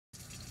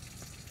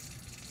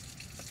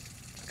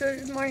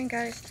Good morning,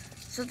 guys.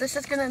 So this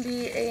is gonna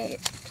be a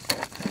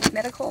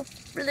medical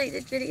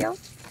related video.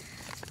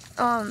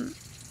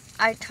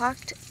 I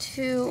talked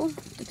to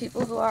the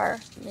people who are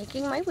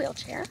making my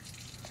wheelchair.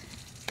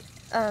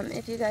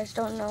 If you guys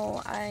don't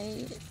know,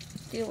 I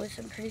deal with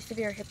some pretty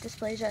severe hip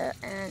dysplasia,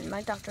 and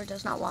my doctor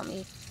does not want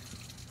me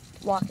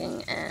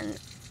walking and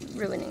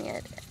ruining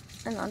it.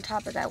 And on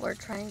top of that, we're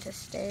trying to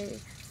stay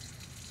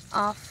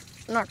off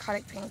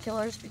narcotic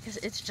painkillers because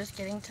it's just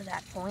getting to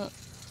that point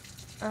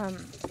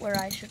where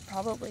I should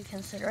probably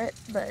consider it.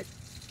 But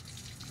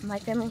my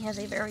family has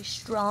a very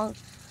strong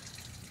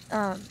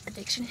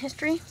addiction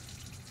history,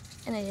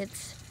 and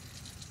it's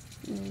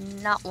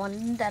not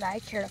one that I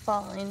care to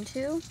fall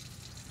into.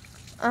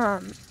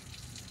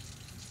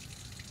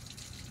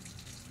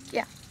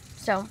 Yeah,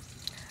 so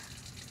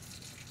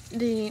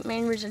the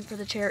main reason for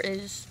the chair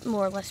is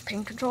more or less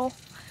pain control.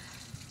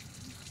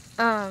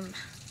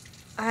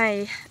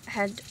 I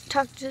had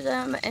talked to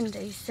them and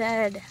they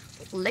said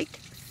late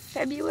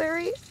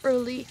February,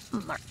 early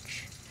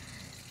March.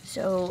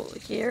 So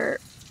here,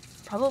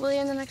 probably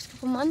in the next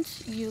couple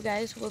months, you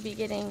guys will be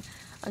getting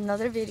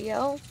another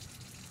video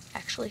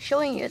actually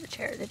showing you the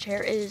chair. The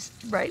chair is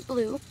bright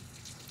blue,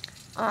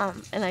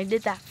 and I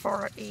did that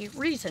for a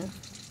reason.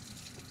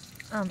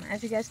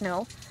 As you guys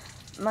know,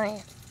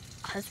 my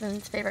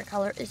husband's favorite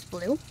color is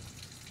blue.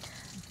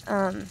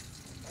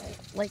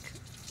 Like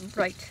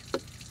bright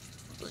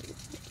blue,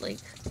 like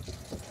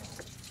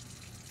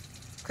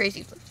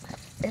crazy blue.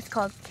 It's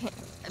called,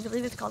 I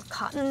believe it's called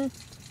cotton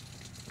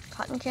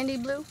candy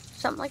blue,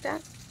 something like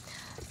that.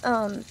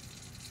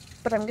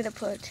 But I'm gonna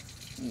put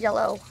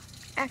yellow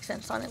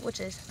accents on it, which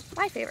is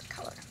my favorite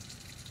color.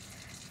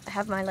 I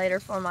have my lighter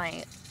for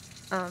my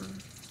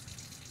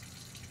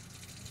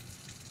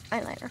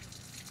eyeliner,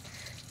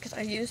 because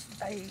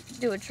I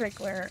do a trick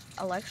where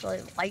I'll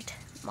actually light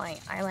my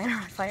eyeliner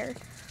on fire,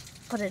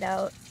 put it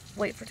out,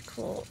 wait for it to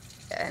cool,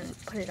 and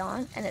put it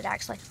on, and it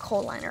acts like a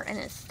coal liner, and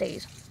it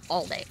stays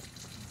all day.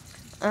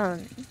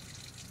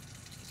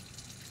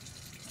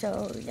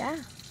 So yeah,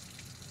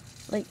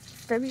 like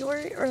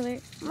February,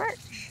 early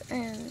March,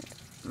 and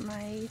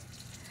my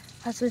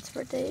husband's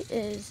birthday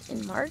is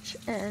in March,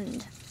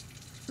 and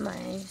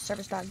my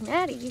service dog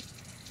Maddie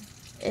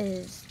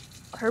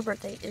her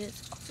birthday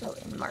is also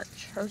in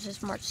March. Hers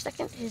is March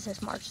 2nd, his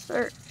is March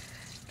 3rd.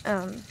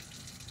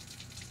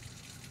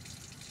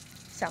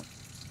 So,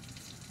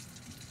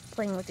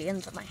 playing with the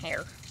ends of my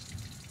hair.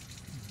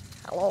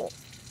 Hello.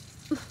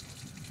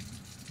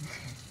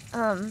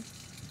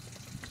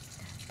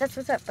 That's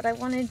what's up, but I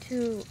wanted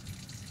to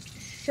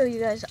show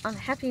you guys on a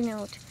happy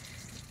note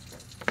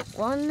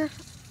one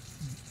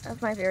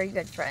of my very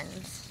good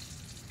friends.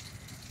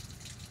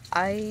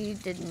 I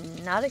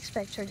did not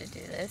expect her to do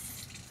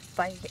this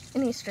by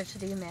any stretch of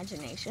the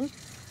imagination.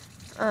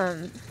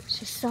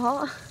 She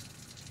saw,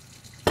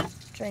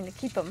 trying to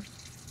keep them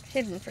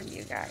hidden from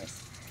you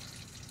guys.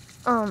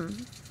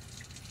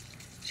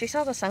 She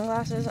saw the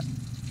sunglasses.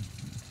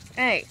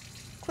 Hey,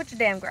 quit your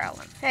damn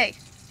growling. Hey,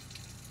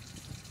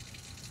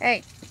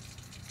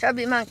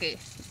 chubby monkey,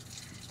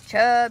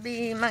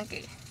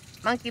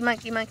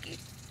 monkey.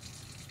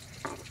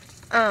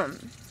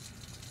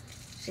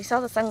 She saw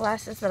the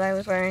sunglasses that I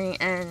was wearing,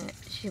 and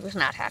she was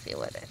not happy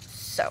with it.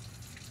 So,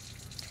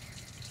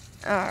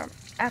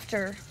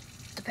 after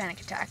the panic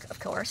attack, of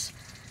course,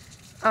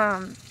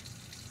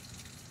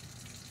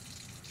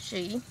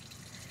 she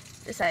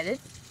decided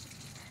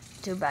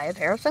to buy a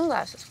pair of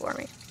sunglasses for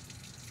me.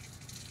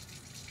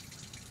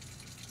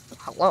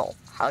 Hello,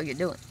 how you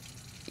doing?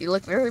 You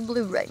look very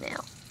blue right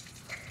now.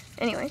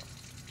 Anyway,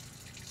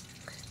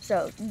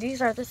 so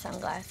these are the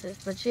sunglasses,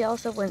 but she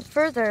also went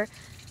further,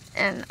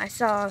 and I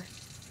saw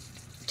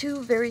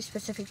two very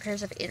specific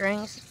pairs of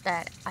earrings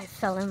that I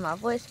fell in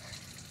love with,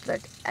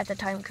 but at the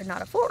time could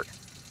not afford.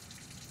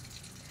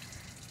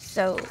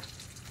 So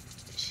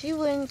she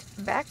went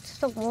back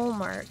to the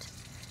Walmart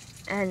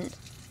and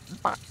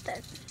bought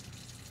them.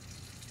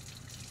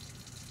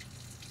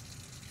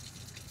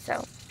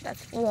 So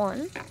that's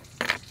one.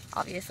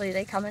 Obviously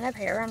they come in a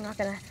pair. I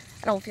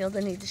don't feel the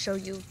need to show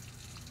you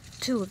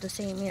two of the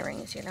same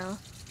earrings, you know.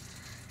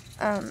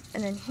 And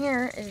then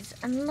here is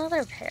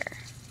another pair.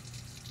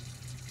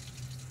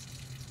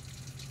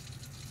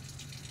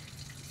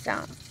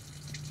 So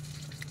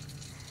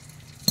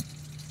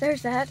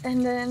there's that,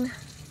 and then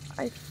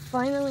I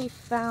finally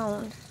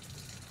found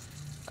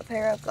a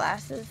pair of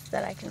glasses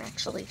that I can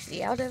actually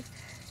see out of.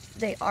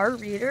 They are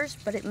readers,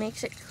 but it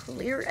makes it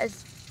clear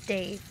as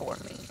day for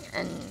me,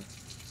 and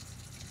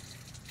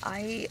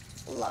I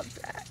love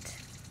that.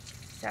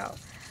 So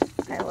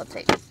I will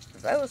take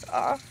those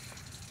off.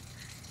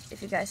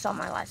 If you guys saw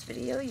my last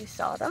video, you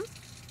saw them.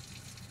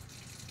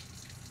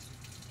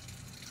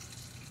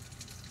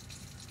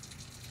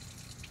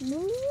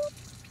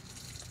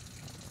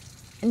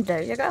 And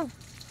there you go.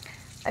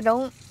 I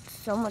don't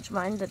so much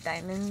mind the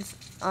diamonds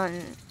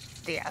on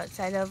the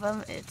outside of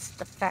them. It's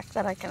the fact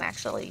that I can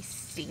actually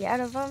see out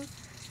of them.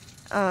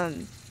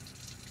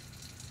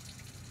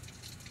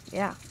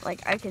 Yeah,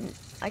 like I can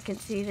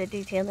see the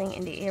detailing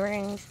in the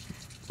earrings.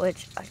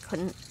 which I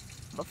couldn't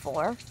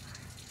before,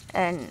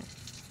 and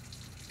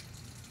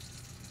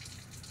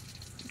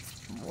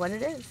it's what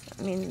it is.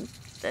 I mean,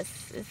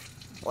 this is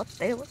what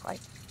they look like.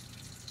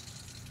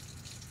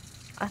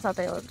 I thought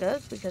they looked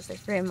good because they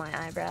framed my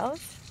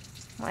eyebrows.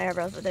 My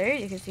eyebrows are there.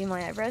 You can see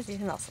my eyebrows. You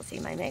can also see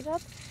my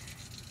makeup.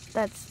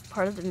 That's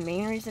part of the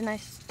main reason I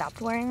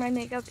stopped wearing my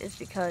makeup, is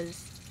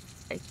because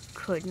I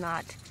could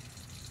not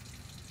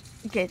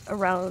get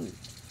around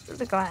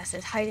the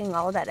glasses, hiding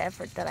all that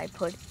effort that I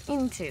put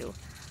into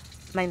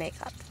my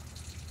makeup.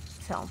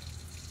 So,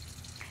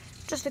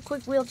 just a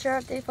quick wheelchair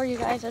update for you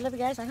guys. I love you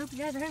guys. I hope you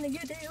guys are having a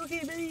good day.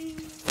 Okay,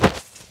 bye.